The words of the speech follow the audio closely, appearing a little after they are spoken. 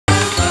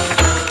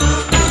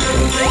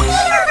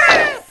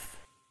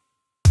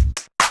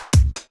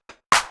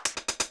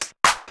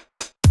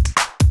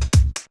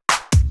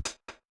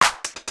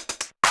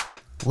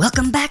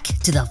Welcome back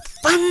to the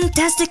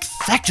Fantastic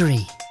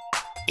Factory.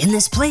 In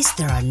this place,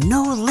 there are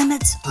no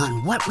limits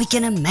on what we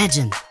can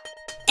imagine.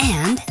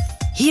 And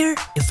here,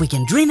 if we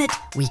can dream it,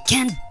 we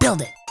can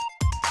build it.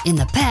 In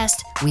the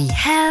past, we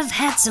have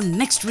had some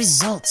mixed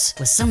results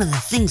with some of the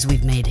things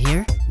we've made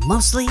here.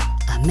 Mostly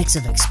a mix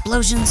of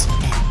explosions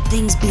and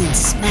things being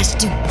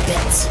smashed to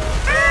bits.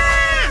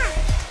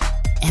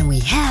 And we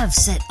have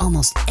set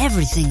almost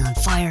everything on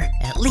fire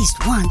at least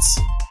once.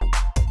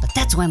 But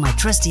that's why my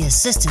trusty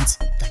assistants,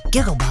 the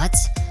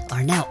GiggleBots,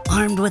 are now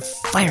armed with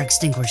fire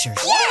extinguishers.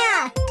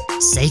 Yeah!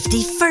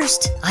 Safety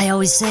first, I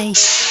always say.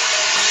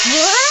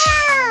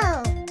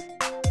 Wow!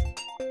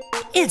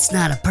 It's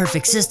not a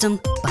perfect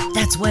system, but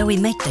that's why we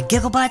make the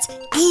GiggleBots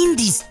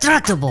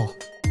indestructible.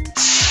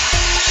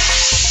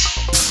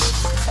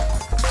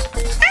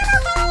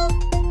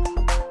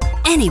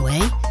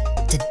 Anyway,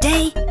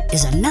 today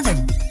is another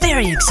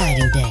very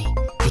exciting day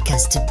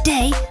because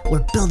today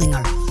we're building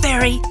our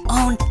very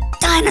own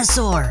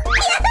dinosaur.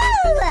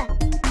 Yahoo!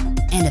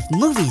 And if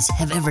movies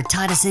have ever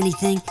taught us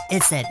anything,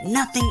 it's that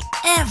nothing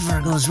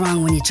ever goes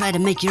wrong when you try to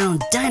make your own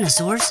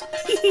dinosaurs.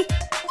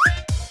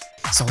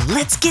 So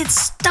let's get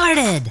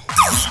started!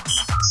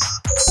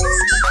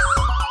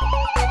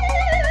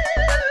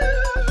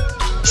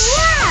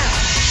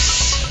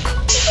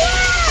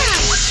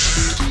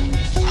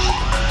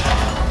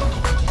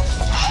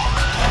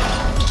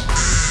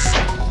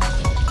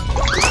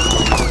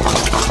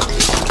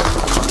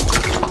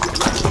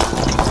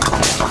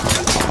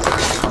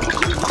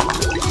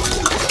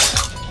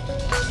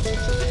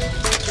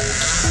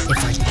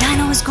 If our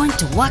dino is going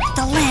to walk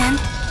the land,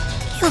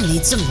 he'll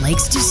need some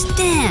legs to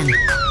stand.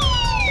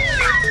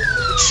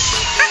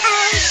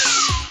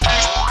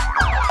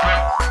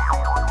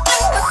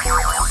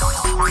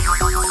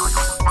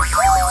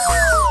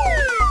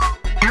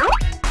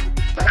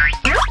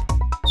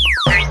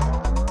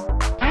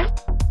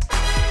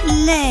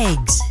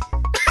 Legs.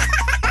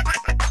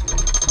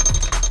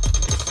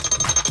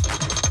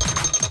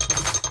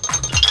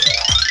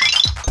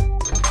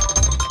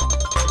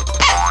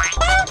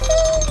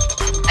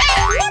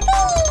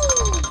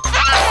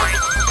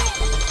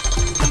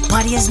 The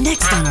body is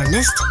next on our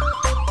list,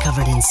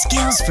 covered in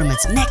scales from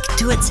its neck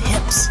to its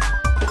hips.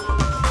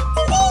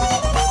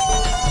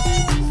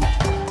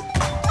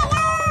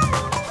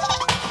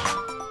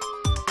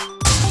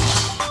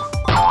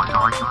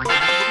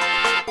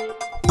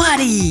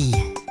 Body.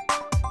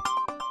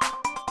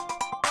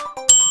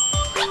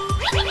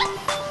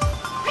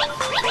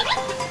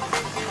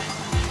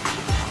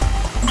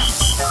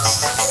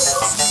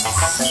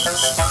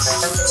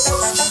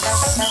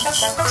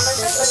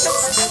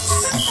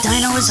 A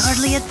dino is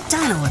hardly a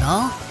dino at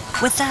all,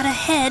 without a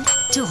head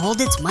to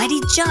hold its mighty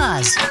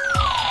jaws.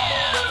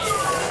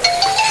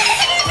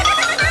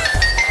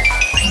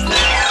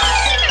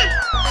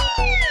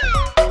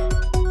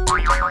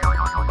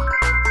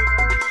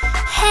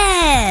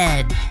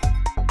 Head.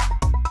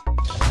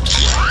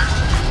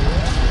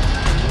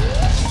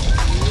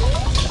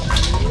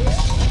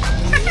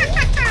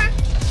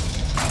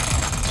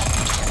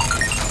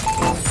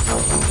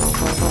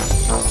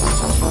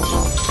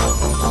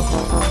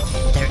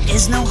 There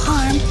is no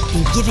harm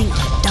in giving a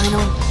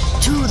dino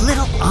 2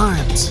 little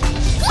arms.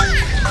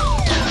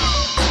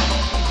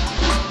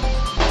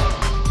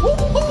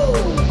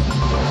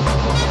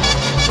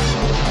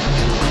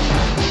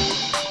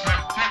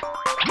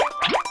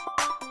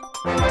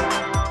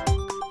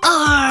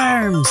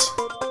 Arms!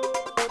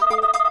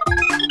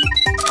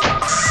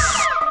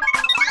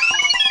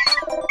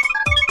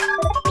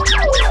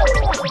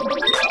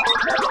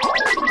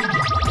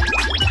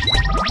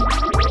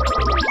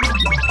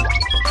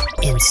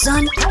 In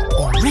sun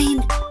or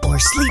rain or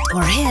sleet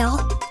or hail,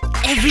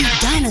 every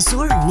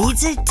dinosaur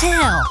needs a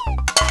tail.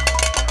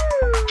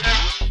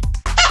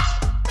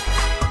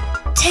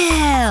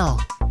 Tail!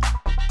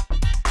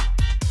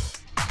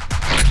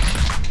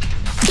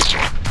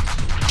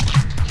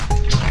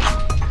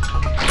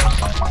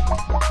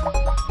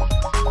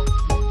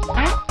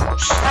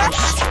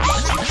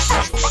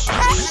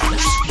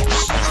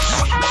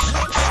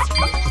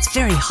 It's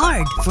very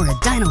hard for a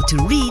dino to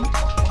read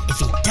if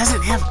he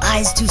doesn't have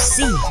eyes to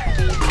see.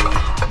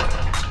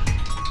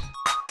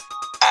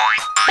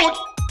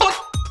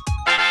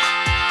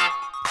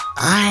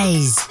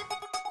 Eyes.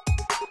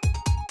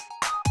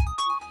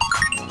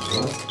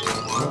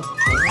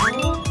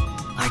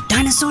 Our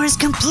dinosaur is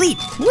complete.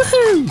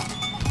 Woohoo!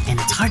 And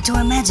it's hard to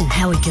imagine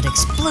how he could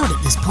explode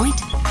at this point,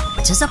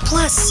 which is a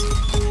plus.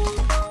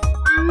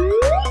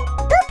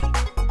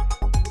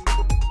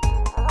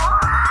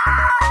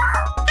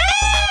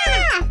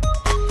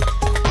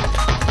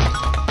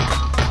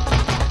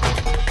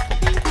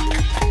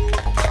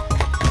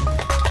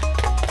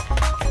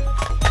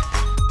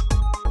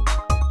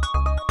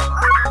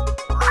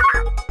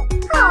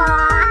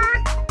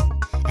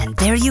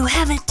 There you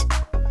have it!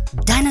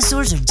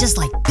 Dinosaurs are just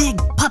like big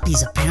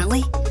puppies,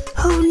 apparently.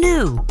 Who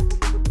knew?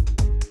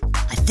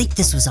 I think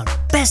this was our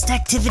best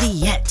activity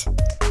yet,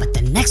 but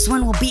the next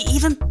one will be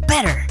even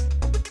better.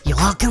 You'll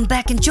all come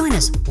back and join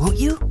us, won't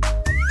you?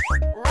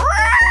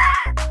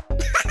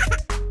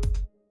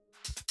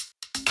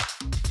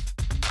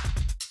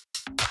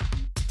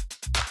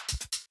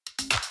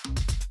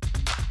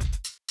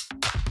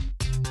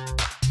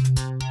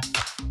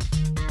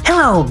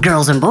 Hello,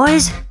 girls and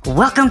boys.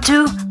 Welcome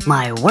to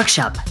my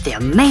workshop, the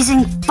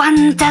amazing,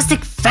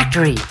 fantastic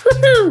factory.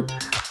 Woohoo!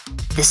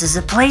 This is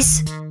a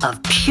place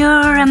of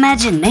pure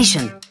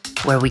imagination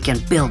where we can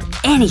build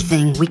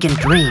anything we can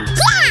dream.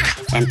 Yeah!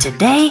 And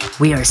today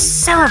we are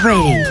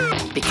celebrating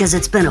because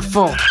it's been a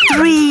full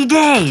 3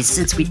 days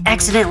since we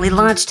accidentally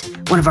launched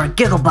one of our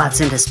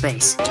GiggleBots into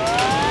space.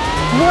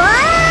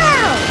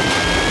 Wow!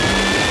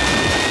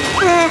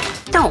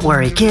 Don't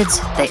worry,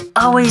 kids. They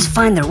always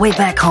find their way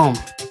back home.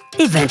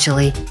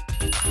 Eventually.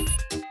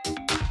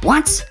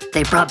 Once,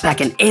 they brought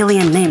back an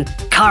alien named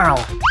Carl.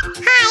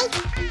 Hi!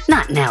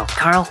 Not now,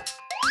 Carl.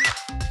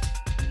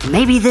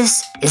 Maybe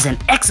this is an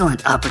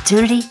excellent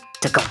opportunity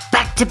to go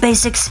back to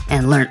basics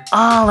and learn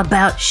all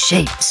about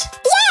shapes.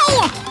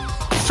 Yay!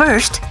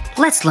 First,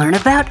 let's learn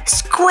about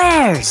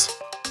squares.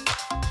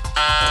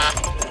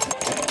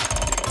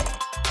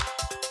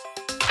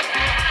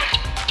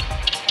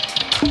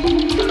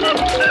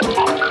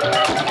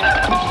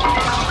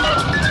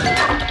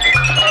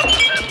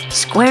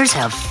 Squares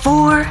have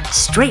 4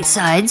 straight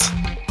sides,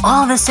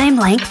 all the same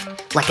length,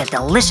 like a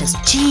delicious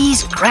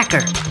cheese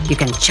cracker you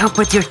can chomp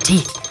with your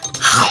teeth.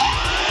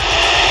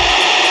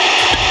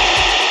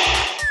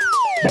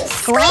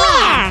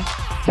 Square!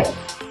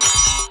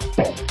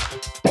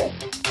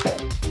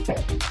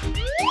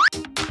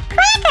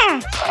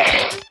 Cracker!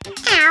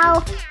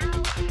 Ow!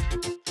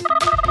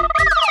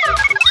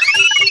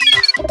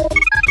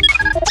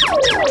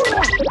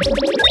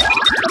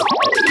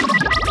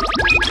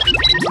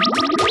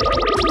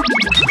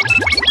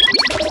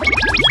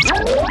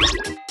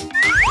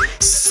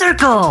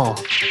 Circle!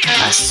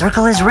 A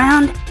circle is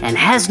round and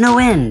has no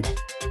end.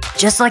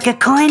 Just like a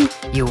coin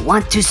you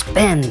want to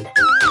spend.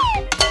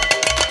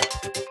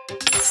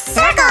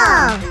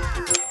 Circle!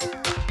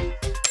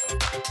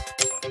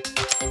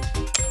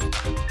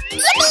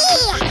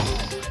 Yippee!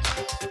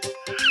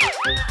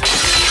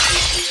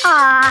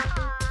 Aw!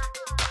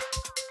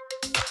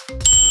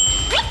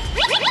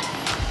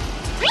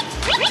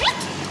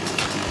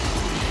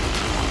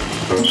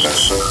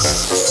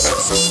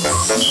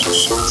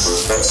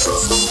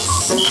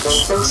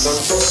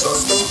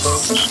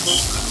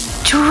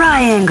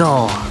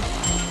 Triangle!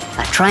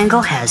 A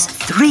triangle has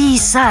 3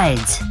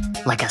 sides,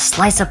 like a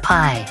slice of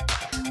pie,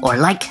 or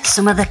like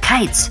some of the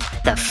kites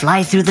that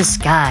fly through the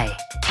sky.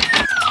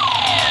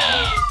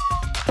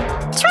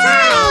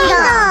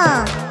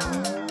 Triangle!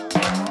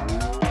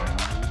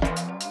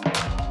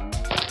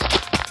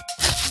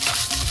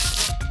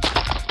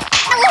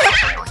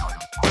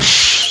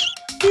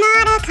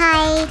 Not a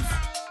kite.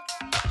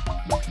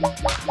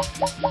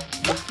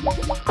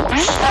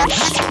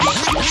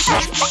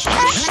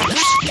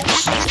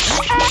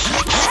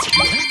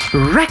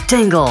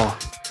 Rectangle!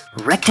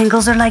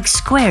 Rectangles are like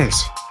squares,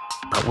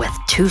 but with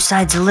 2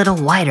 sides a little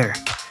wider,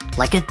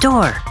 like a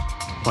door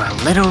or a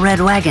little red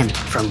wagon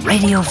from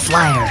Radio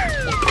Flyer.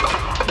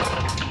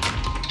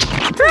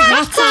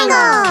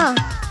 Rectangle!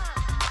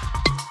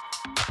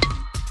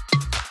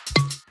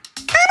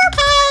 I'm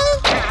okay.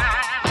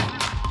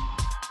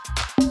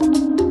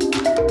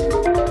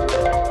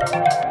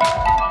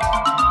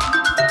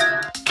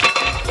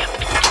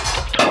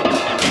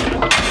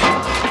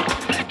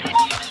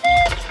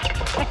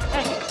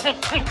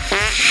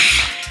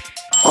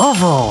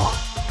 Oval!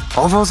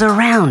 Ovals are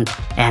round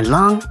and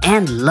long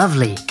and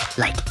lovely,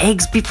 like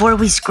eggs before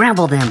we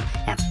scramble them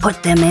and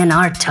put them in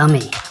our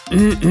tummy.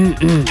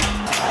 Mmm.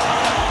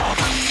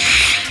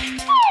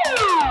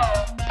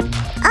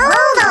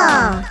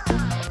 Oval!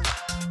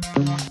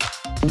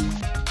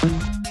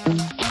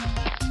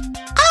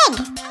 Egg!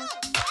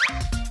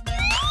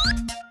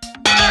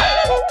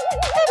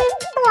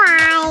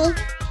 Why?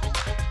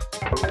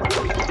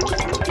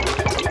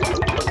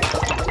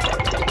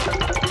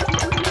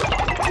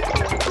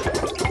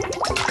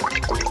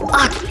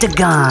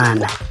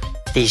 Octagon!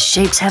 These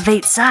shapes have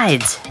 8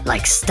 sides,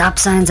 like stop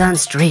signs on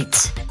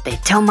streets. They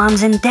tell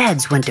moms and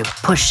dads when to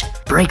push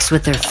brakes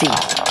with their feet.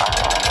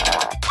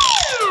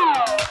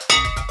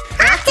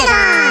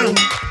 Octagon!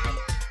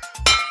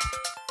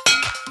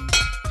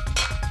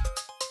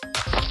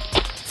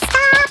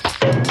 Stop!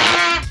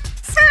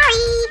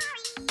 Sorry!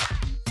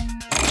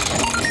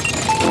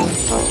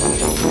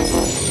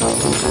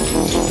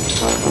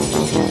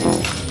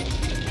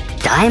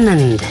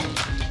 Diamond!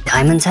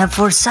 Diamonds have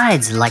 4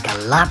 sides like a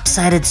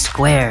lopsided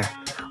square,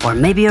 or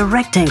maybe a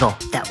rectangle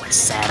that was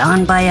sat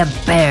on by a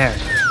bear.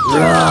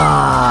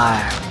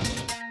 Roar!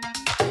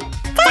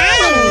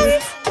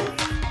 Diamonds!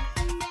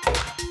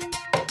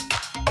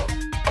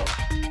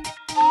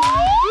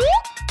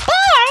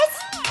 Bears!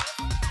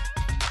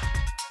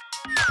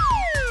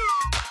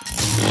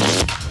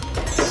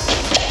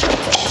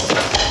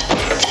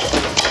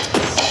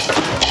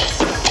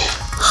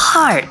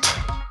 Heart!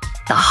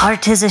 The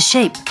heart is a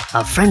shape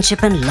of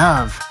friendship and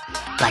love,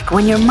 like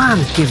when your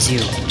mom gives you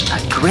a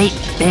great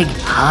big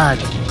hug.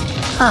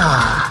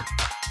 Ah.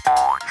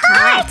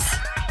 Heart!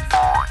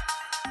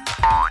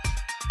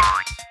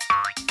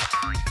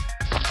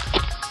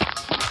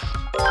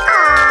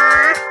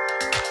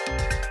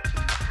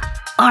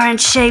 Aww!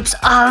 different shapes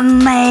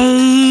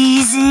amazing?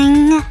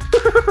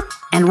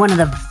 And one of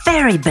the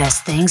very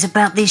best things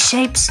about these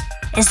shapes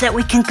is that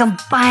we can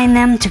combine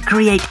them to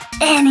create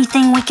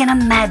anything we can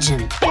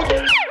imagine.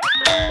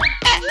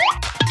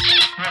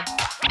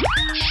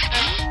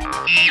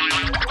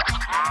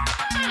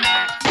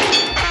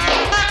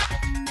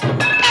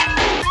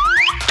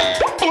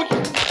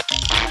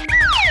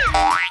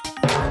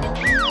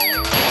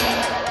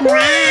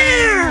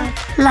 Wow!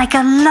 Like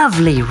a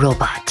lovely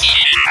robot.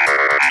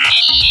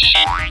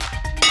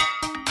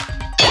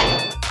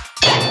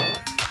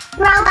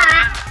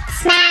 Robot,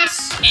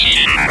 smash!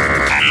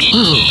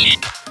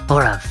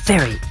 Or a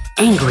very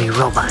angry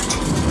robot.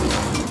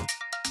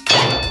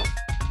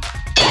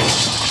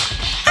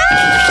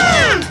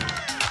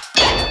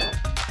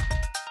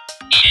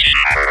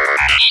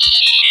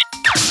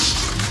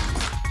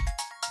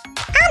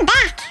 I'm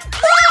back!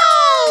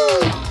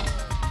 Yay!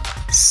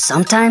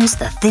 Sometimes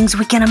the things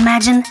we can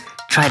imagine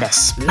try to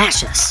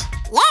smash us.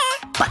 Yeah!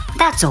 But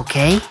that's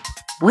okay.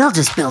 We'll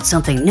just build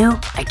something new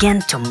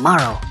again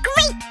tomorrow.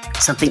 Great!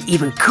 Something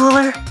even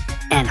cooler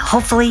and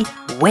hopefully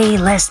way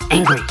less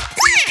angry.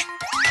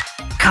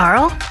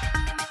 Carl?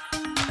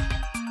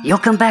 You'll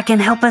come back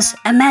and help us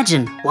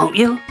imagine, won't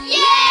you?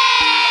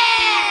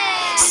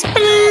 Yeah!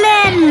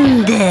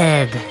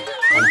 Splendid!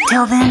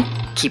 Until then,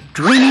 keep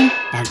dreaming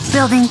and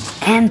building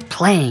and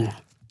playing.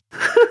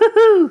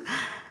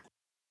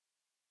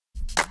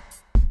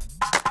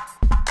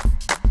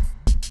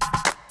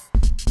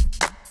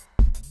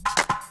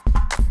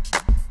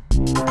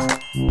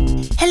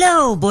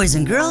 Hello, boys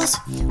and girls.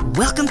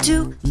 Welcome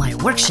to my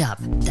workshop,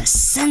 the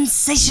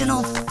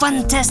Sensational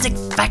Funtastic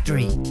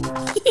Factory.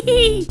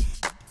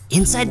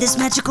 Inside this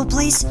magical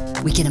place,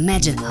 we can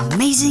imagine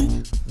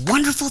amazing,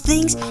 wonderful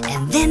things,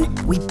 and then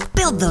we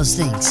build those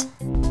things.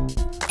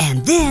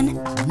 And then,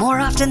 more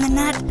often than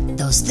not,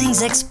 those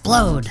things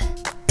explode.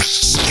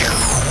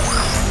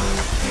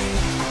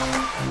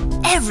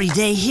 Every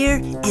day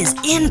here is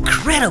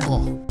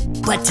incredible.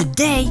 But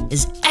today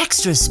is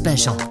extra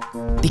special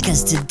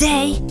because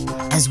today,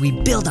 as we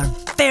build our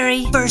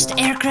very first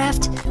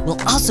aircraft, we'll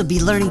also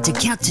be learning to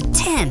count to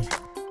 10.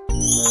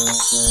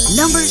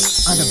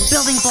 Numbers are the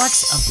building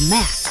blocks of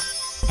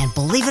math. And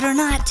believe it or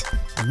not,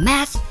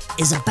 math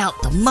is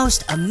about the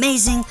most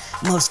amazing,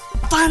 most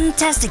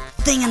fantastic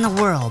thing in the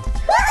world.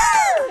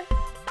 Woohoo!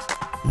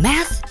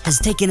 Math has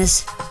taken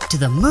us to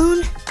the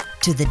moon,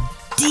 to the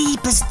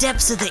deepest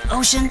depths of the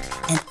ocean,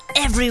 and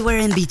everywhere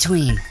in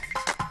between.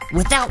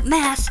 Without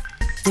math,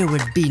 there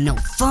would be no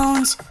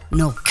phones,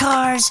 no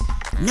cars,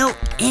 no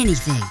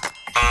anything.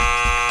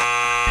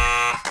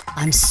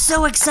 I'm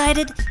so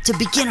excited to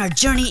begin our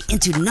journey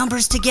into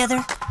numbers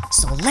together,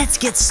 so let's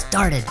get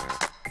started.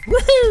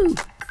 Woohoo!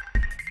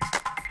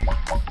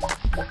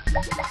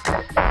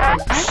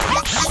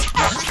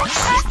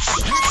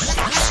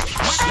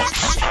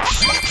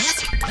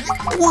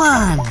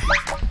 One.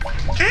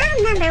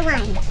 I'm number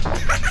one.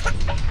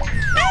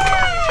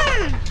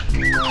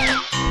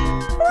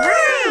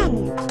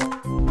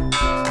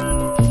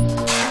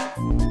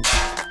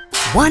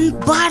 One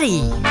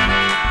body.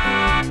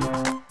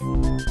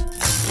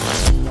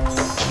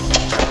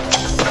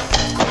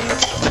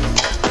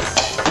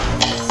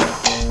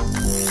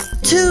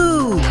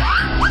 Two.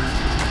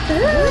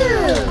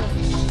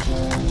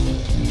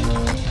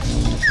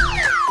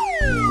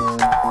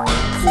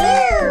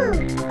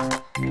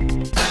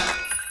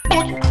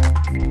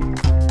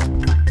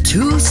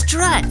 Two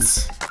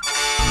struts.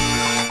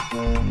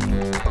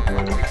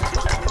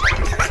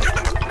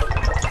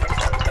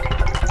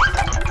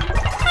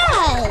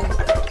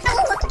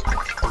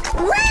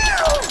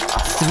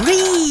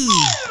 Three.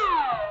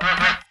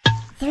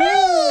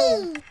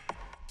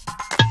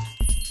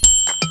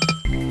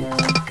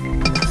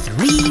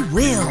 Three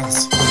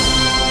wheels.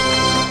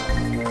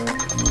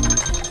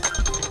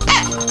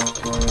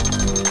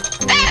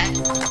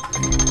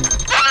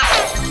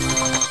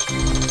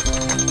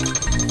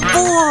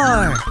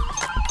 Four.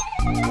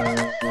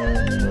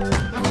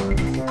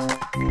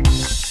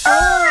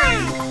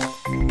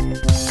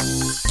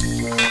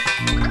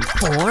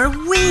 Four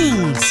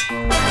wings.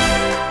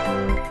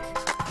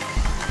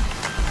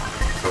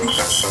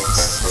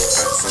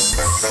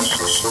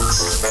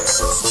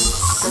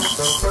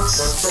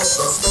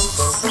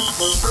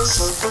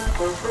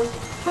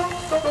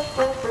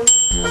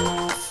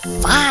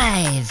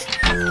 Five.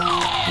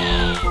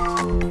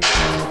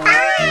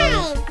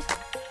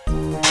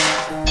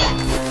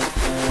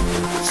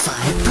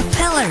 Five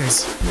propellers.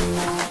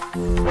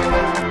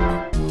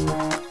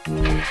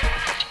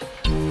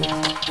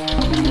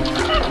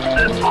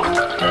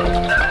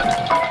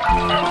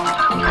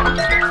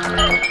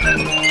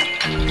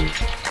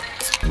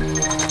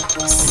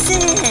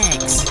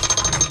 Six.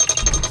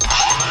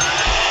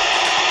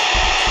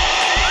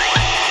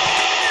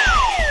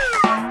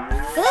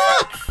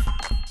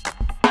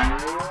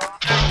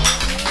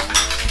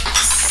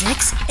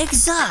 Six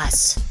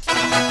exhausts.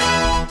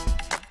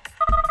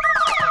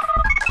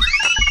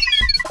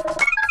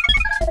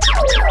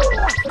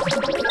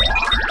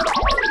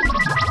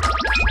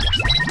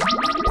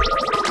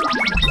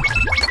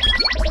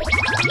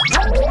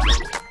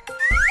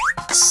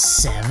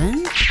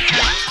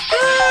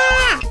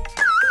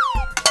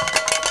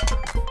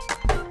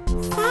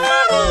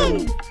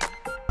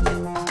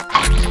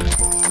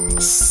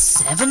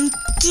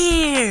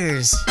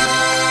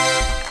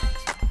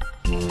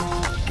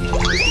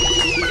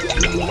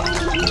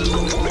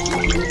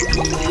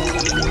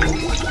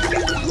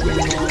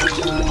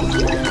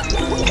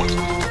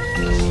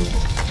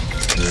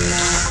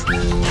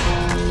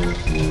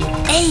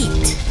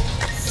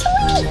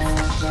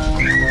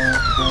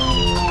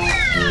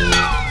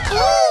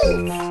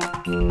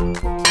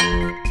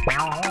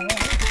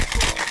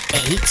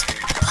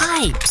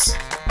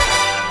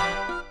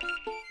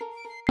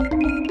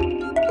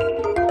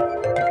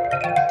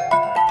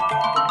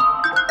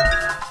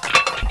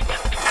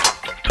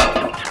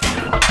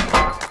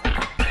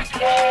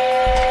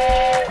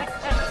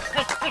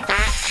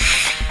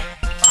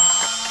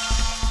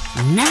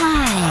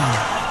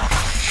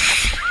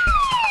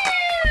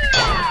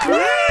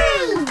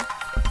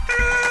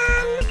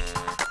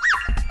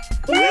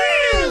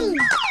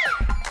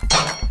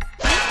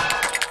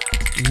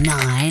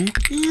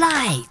 9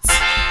 lights.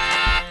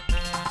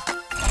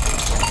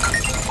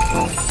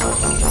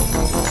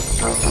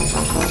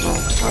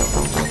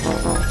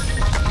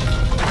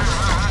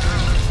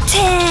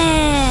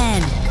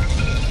 10.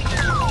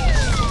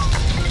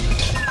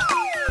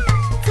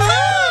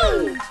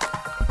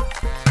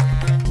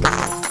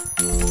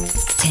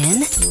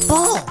 10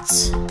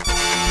 bolts.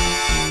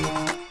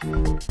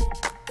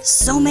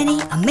 So many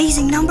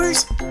amazing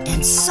numbers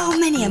and so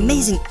many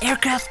amazing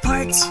aircraft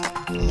parts.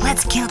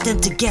 Let's count them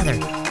together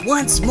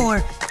once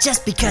more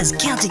just because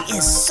counting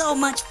is so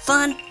much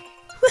fun.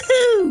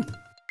 Woohoo!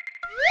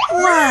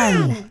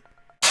 1,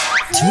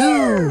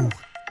 2,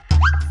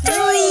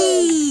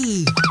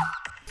 3,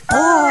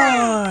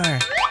 4,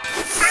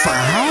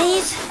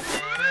 5,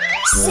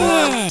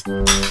 6,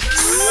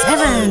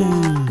 7,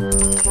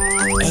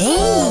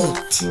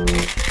 8,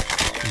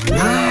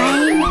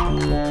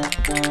 9,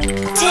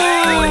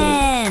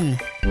 10.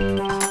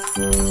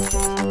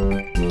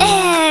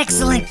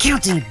 Excellent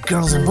counting,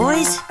 girls and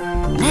boys.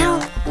 Now,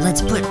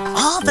 let's put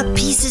all the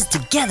pieces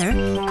together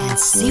and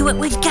see what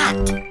we've got.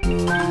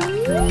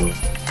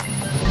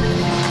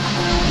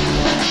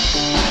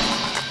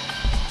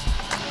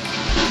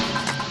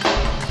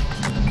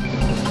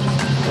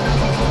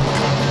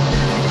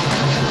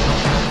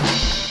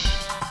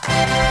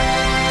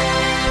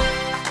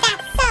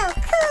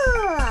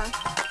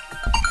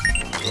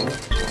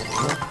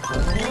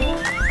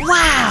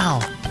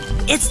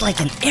 It's like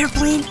an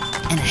airplane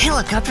and a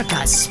helicopter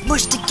got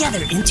smushed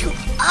together into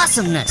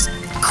awesomeness.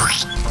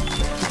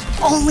 The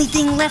only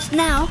thing left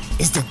now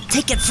is to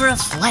take it for a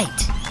flight.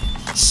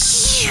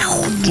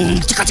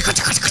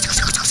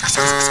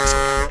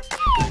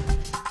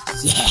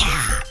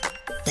 Yeah!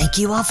 Thank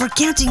you all for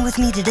counting with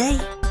me today.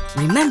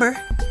 Remember,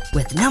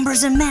 with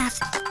numbers and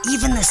math,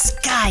 even the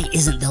sky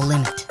isn't the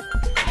limit.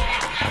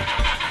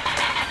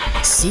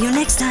 See you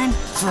next time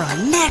for our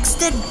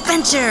next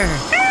adventure!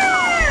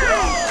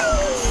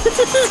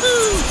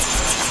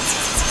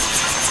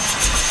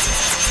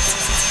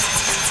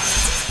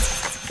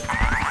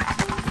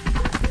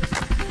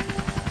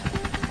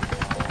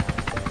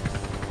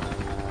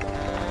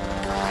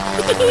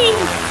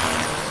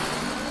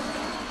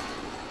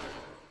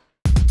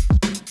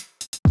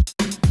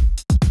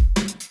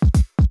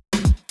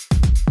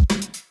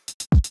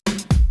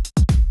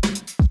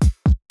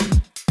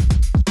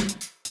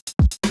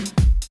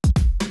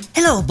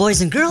 Hello,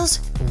 boys and girls.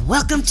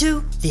 Welcome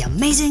to the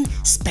amazing,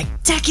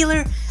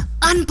 spectacular,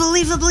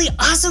 unbelievably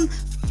awesome,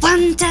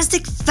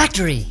 fantastic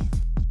factory.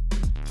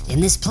 In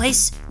this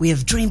place, we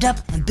have dreamed up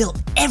and built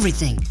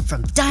everything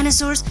from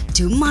dinosaurs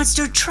to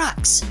monster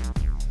trucks.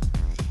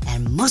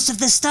 And most of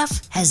the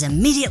stuff has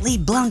immediately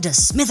blown to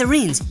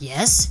smithereens,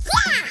 yes?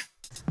 Yeah!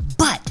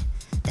 But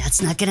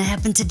that's not gonna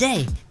happen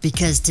today,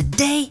 because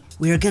today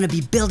we are gonna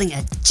be building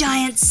a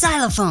giant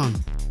xylophone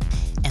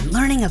and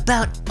learning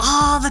about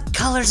all the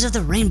colors of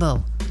the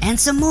rainbow and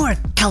some more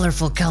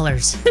colorful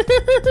colors.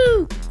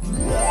 Ooh.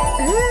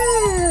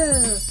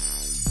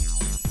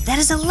 That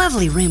is a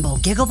lovely rainbow,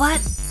 GiggleBot.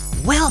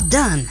 Well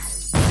done.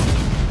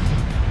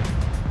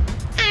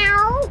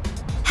 Ow!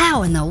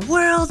 How in the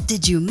world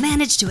did you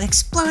manage to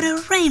explode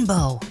a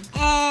rainbow?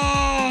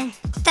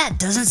 That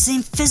doesn't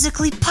seem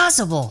physically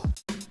possible.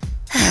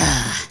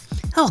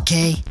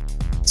 Okay,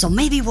 so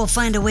maybe we'll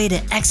find a way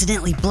to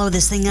accidentally blow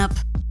this thing up,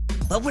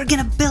 but we're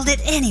gonna build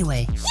it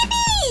anyway.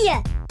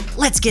 Yippee!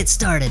 Let's get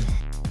started.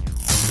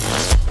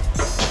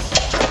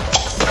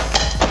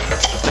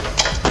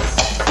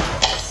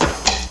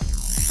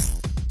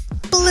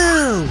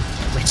 Blue,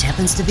 which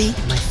happens to be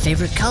my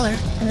favorite color.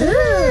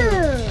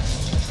 Ooh.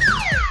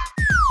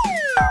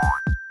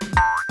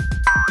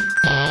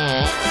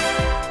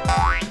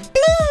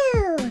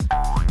 Blue.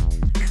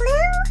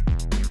 Clue?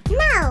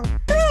 No,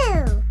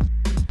 blue.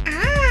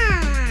 Ah.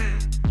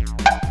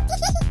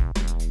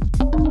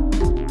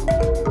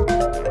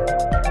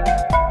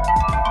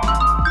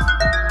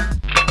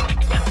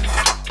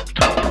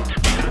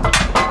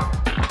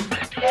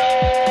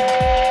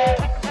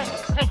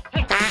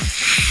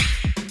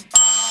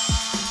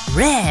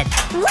 Red.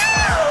 Red.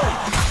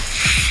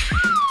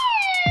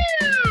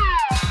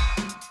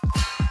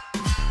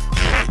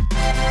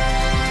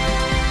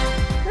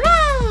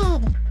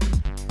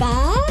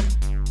 Bed?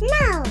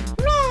 No,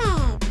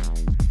 red.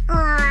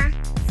 Or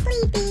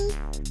sleepy.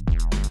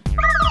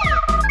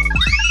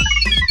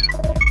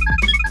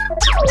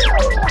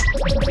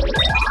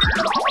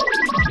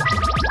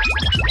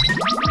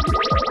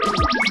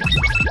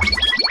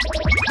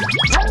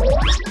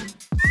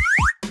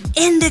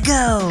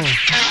 Indigo.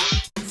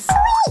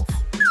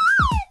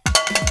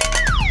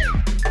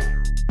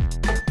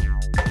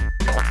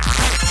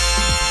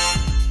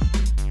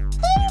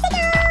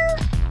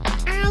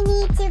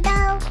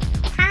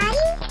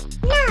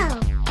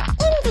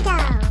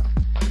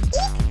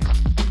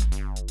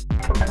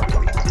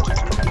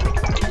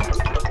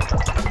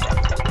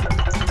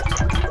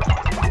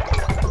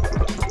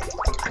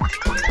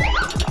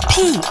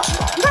 Pink. Pink.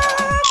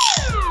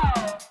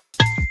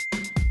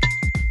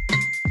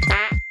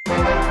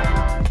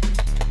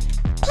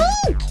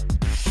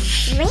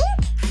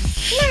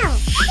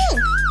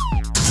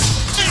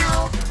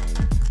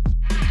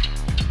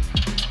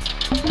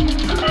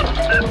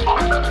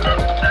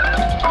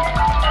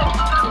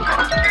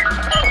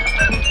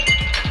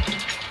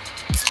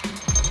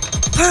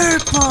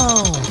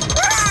 purple.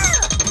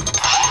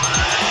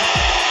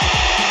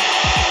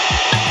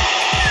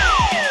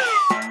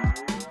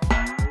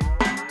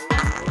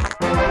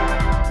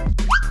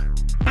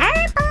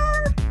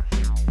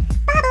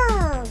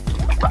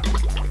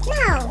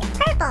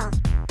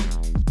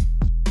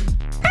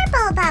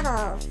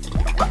 Bubbles.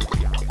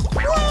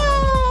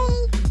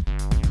 Yay!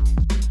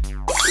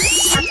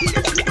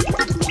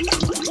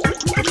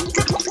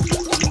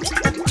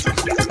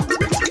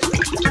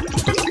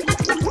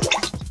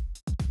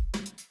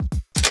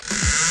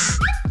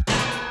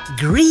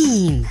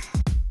 Green.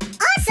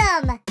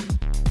 Awesome!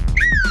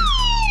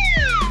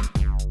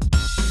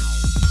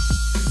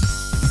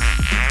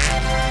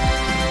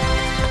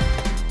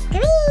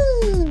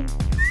 Green.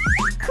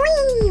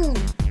 Queen.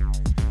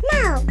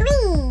 No,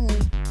 green.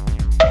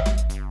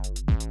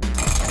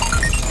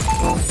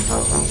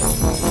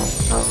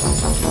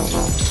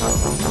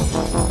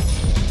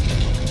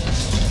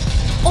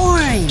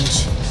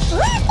 Orange.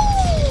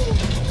 Whoopee!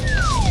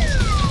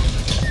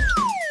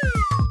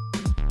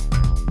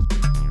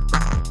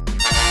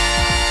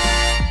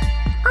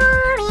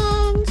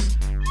 Orange.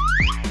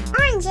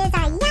 Oranges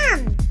are yum.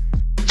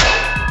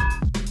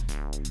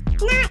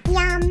 Not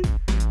yum.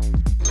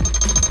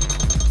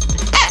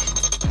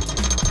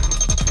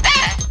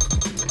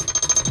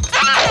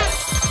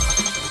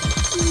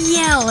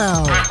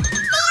 Yellow.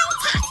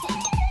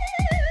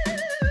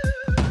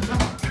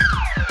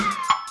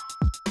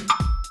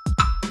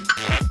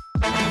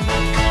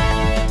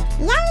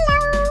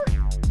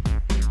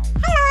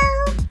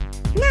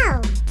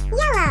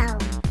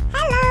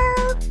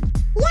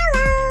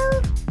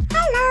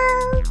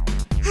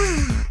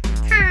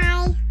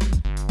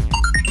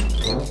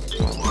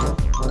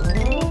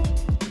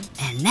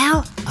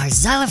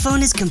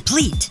 Xylophone is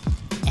complete,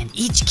 and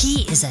each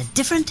key is a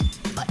different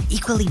but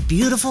equally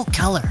beautiful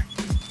color.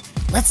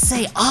 Let's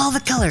say all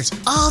the colors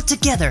all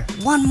together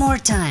one more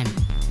time.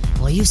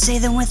 Will you say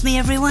them with me,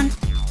 everyone?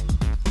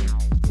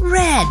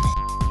 Red,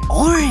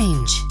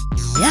 orange,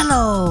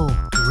 yellow,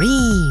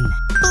 green,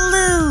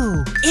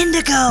 blue,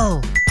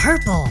 indigo,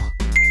 purple,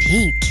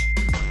 pink.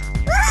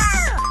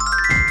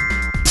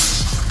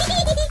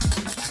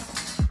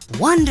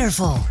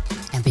 Wonderful!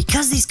 And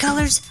because these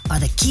colors are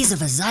the keys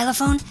of a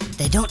xylophone,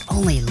 they don't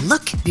only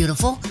look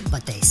beautiful,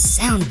 but they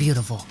sound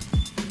beautiful.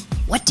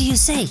 What do you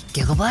say,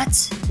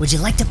 GiggleBots? Would you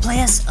like to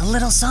play us a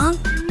little song?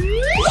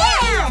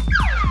 Yeah!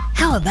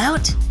 How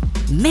about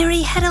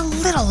Mary Had a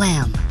Little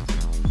Lamb?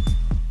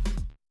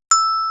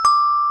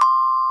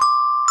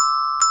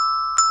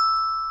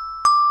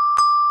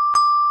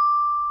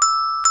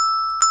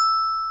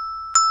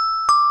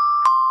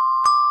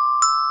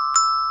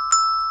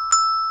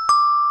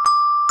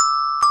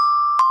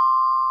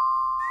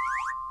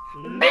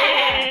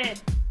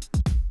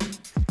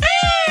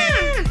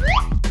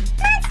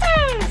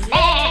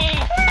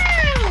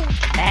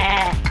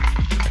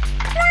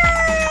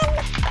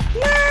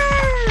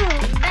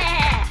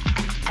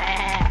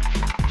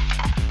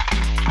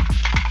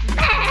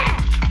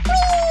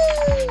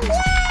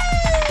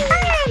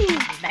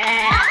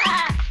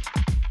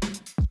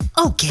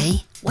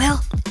 Okay,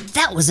 well,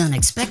 that was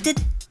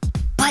unexpected,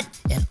 but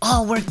it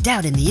all worked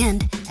out in the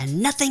end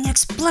and nothing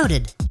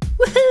exploded.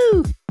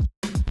 Woohoo!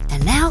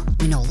 And now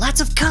we know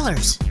lots of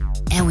colors,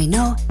 and we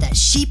know that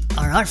sheep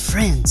are our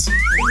friends.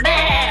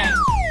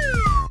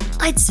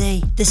 I'd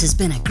say this has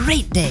been a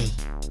great day,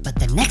 but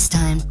the next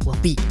time will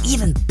be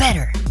even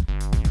better.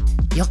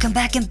 You'll come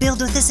back and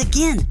build with us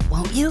again,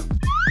 won't you?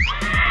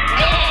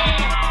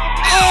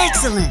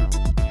 Excellent!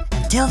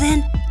 Until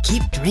then,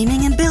 keep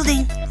dreaming and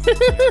building.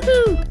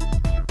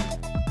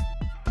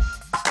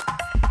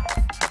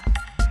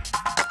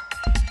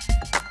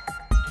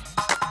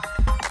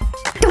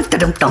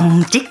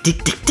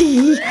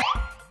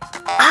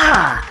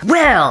 Ah,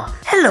 well,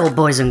 hello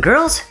boys and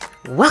girls.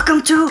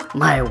 Welcome to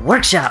my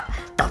workshop,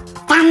 the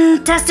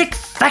Fantastic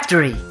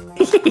Factory.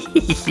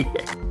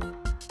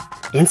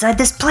 Inside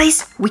this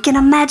place, we can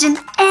imagine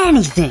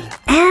anything,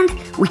 and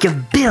we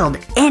can build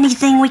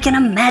anything we can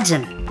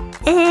imagine.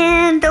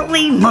 And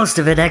only most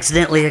of it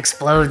accidentally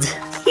explodes.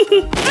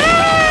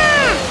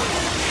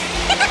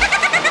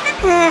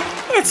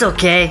 It's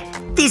okay.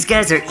 These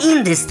guys are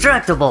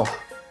indestructible.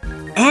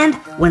 And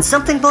when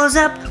something blows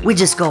up, we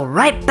just go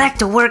right back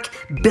to work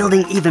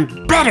building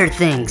even better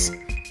things.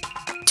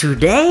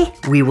 Today,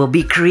 we will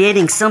be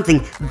creating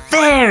something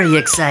very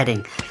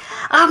exciting.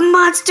 A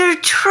monster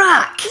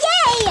truck!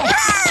 Yay!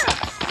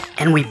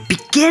 And we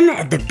begin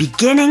at the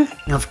beginning,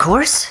 of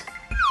course,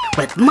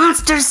 with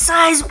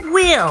monster-sized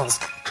wheels.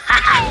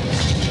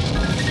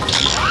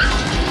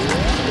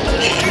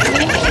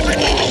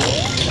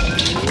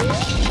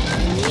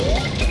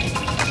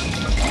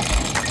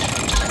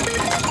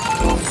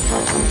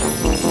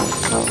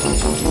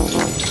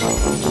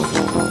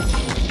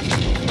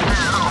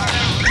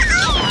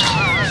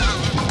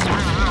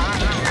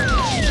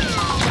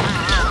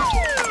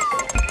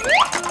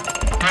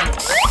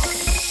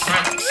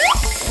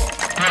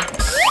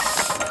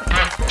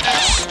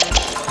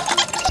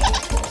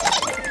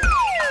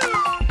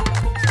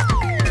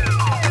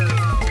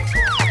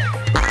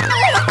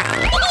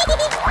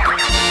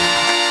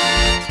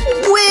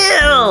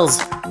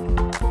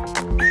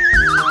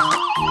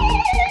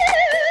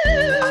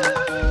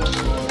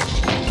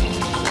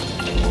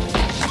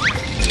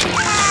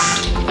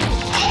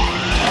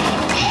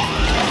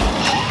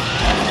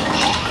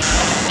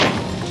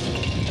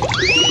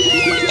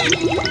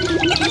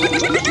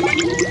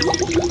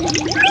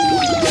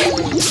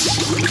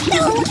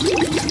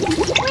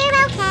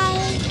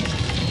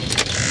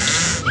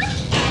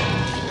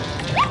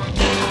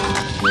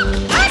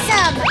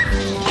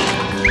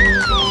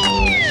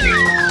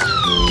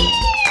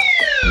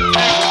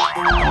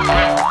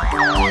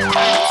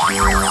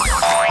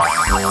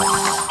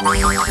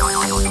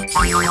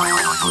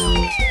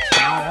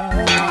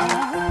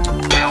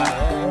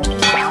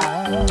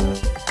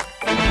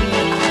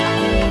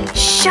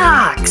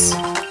 Sharks!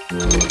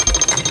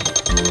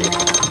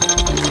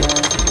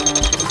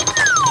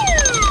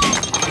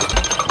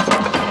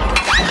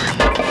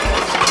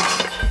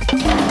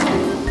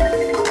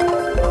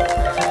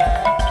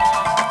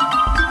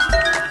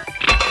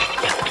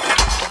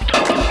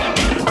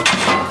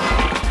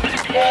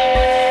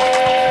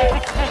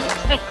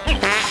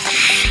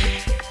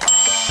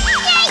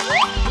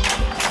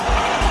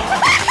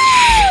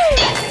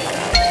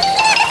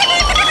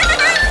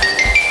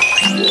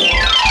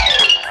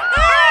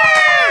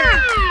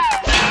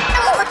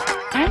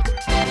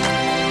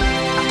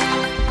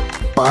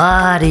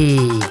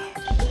 Body.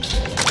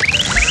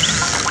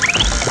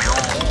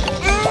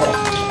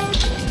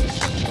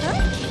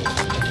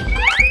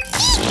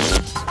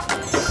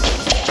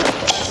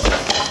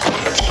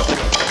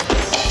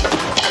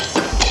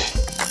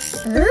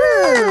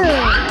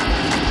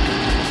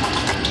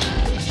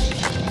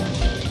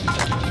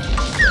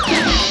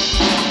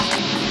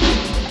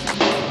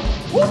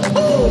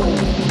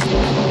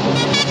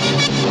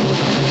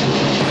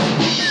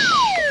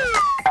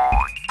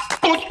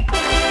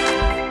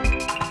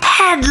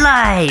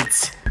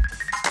 Headlights.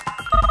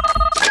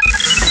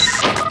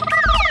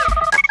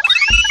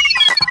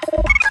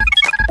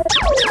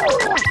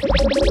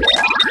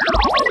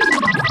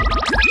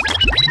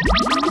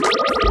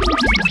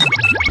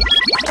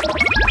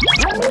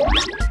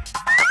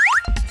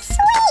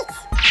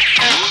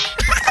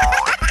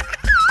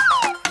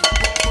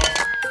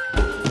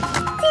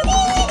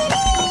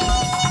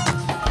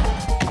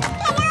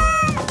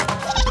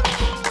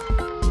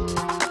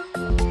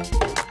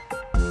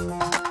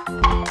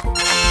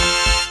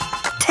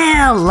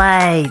 Tail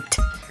light.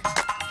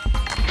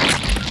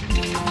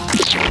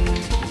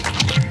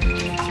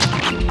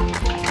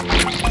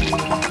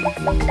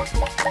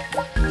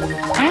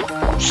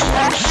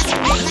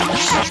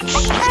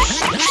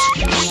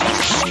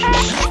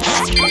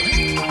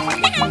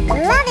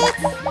 Love it.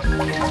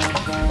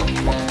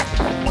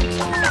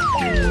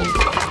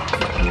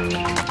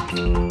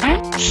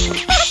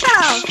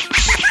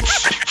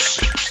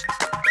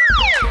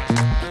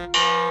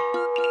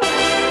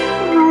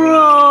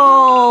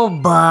 Roll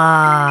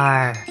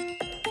bar.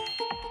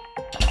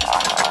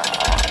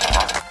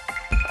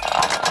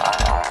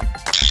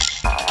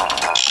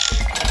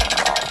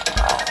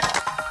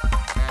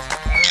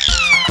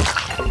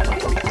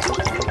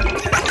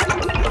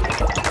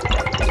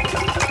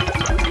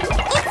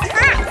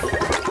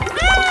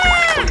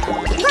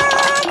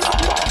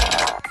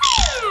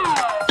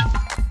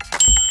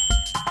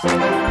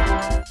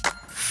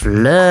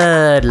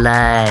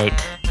 Floodlight.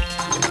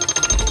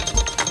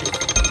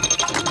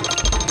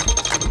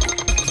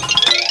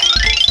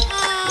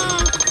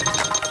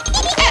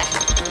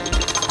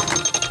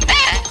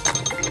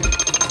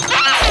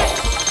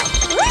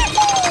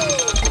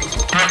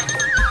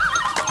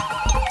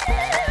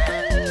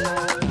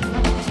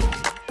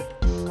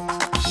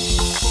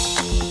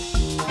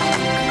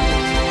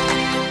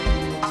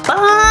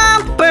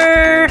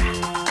 Bumper.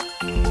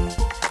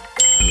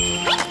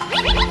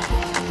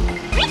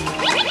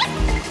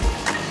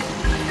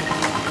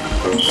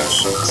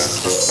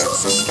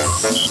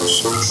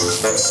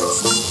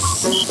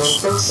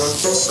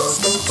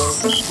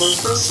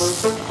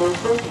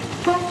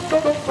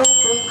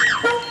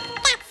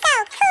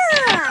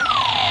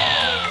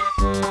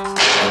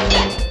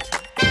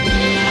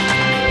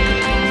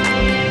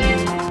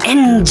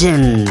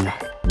 Engine.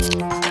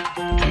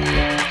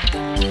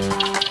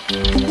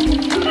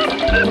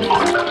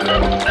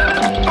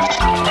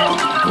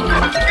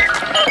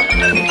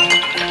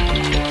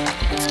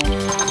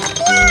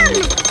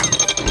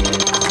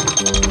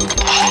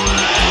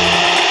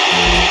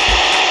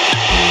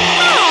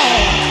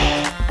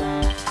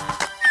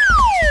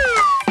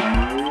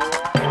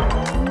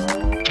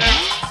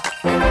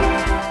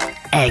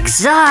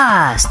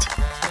 Exhaust.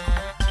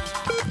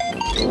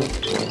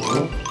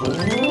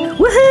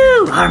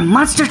 Woohoo! Our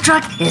monster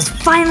truck is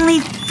finally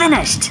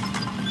finished.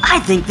 I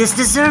think this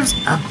deserves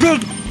a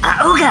big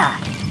auga.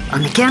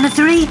 On the count of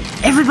 3,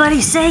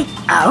 everybody say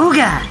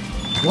auga.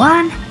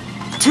 1,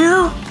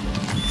 2,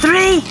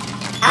 3,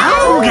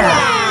 auga!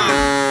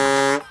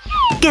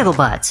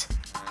 GiggleBots,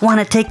 want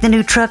to take the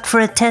new truck for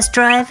a test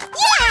drive?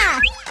 Yeah!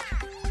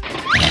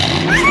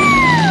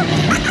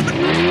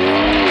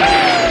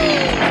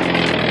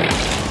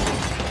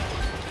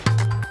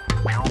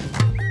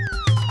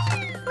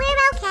 We're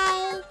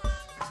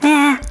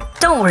okay.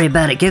 Don't worry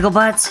about it,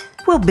 GiggleBots.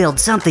 We'll build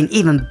something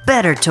even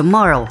better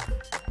tomorrow.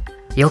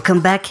 You'll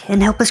come back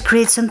and help us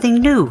create something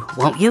new,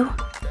 won't you?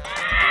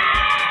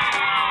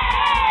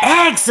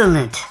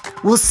 Excellent!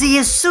 We'll see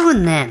you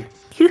soon then.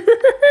 Let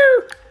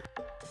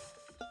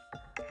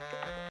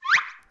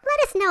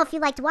us know if you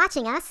liked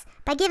watching us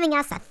by giving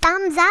us a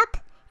thumbs up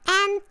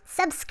and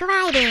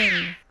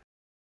subscribing.